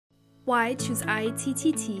Why choose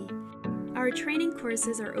ITTT? Our training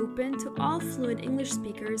courses are open to all fluent English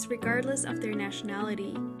speakers regardless of their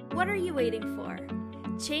nationality. What are you waiting for?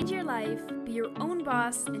 Change your life, be your own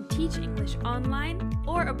boss, and teach English online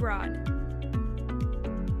or abroad.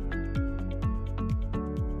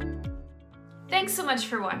 Thanks so much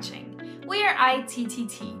for watching. We are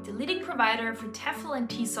ITTT, the leading provider for Tefl and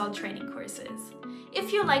TESOL training courses.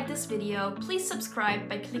 If you like this video, please subscribe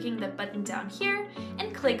by clicking the button down here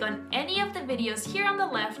and click on any of the videos here on the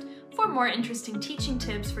left for more interesting teaching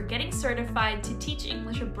tips for getting certified to teach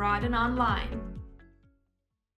English abroad and online.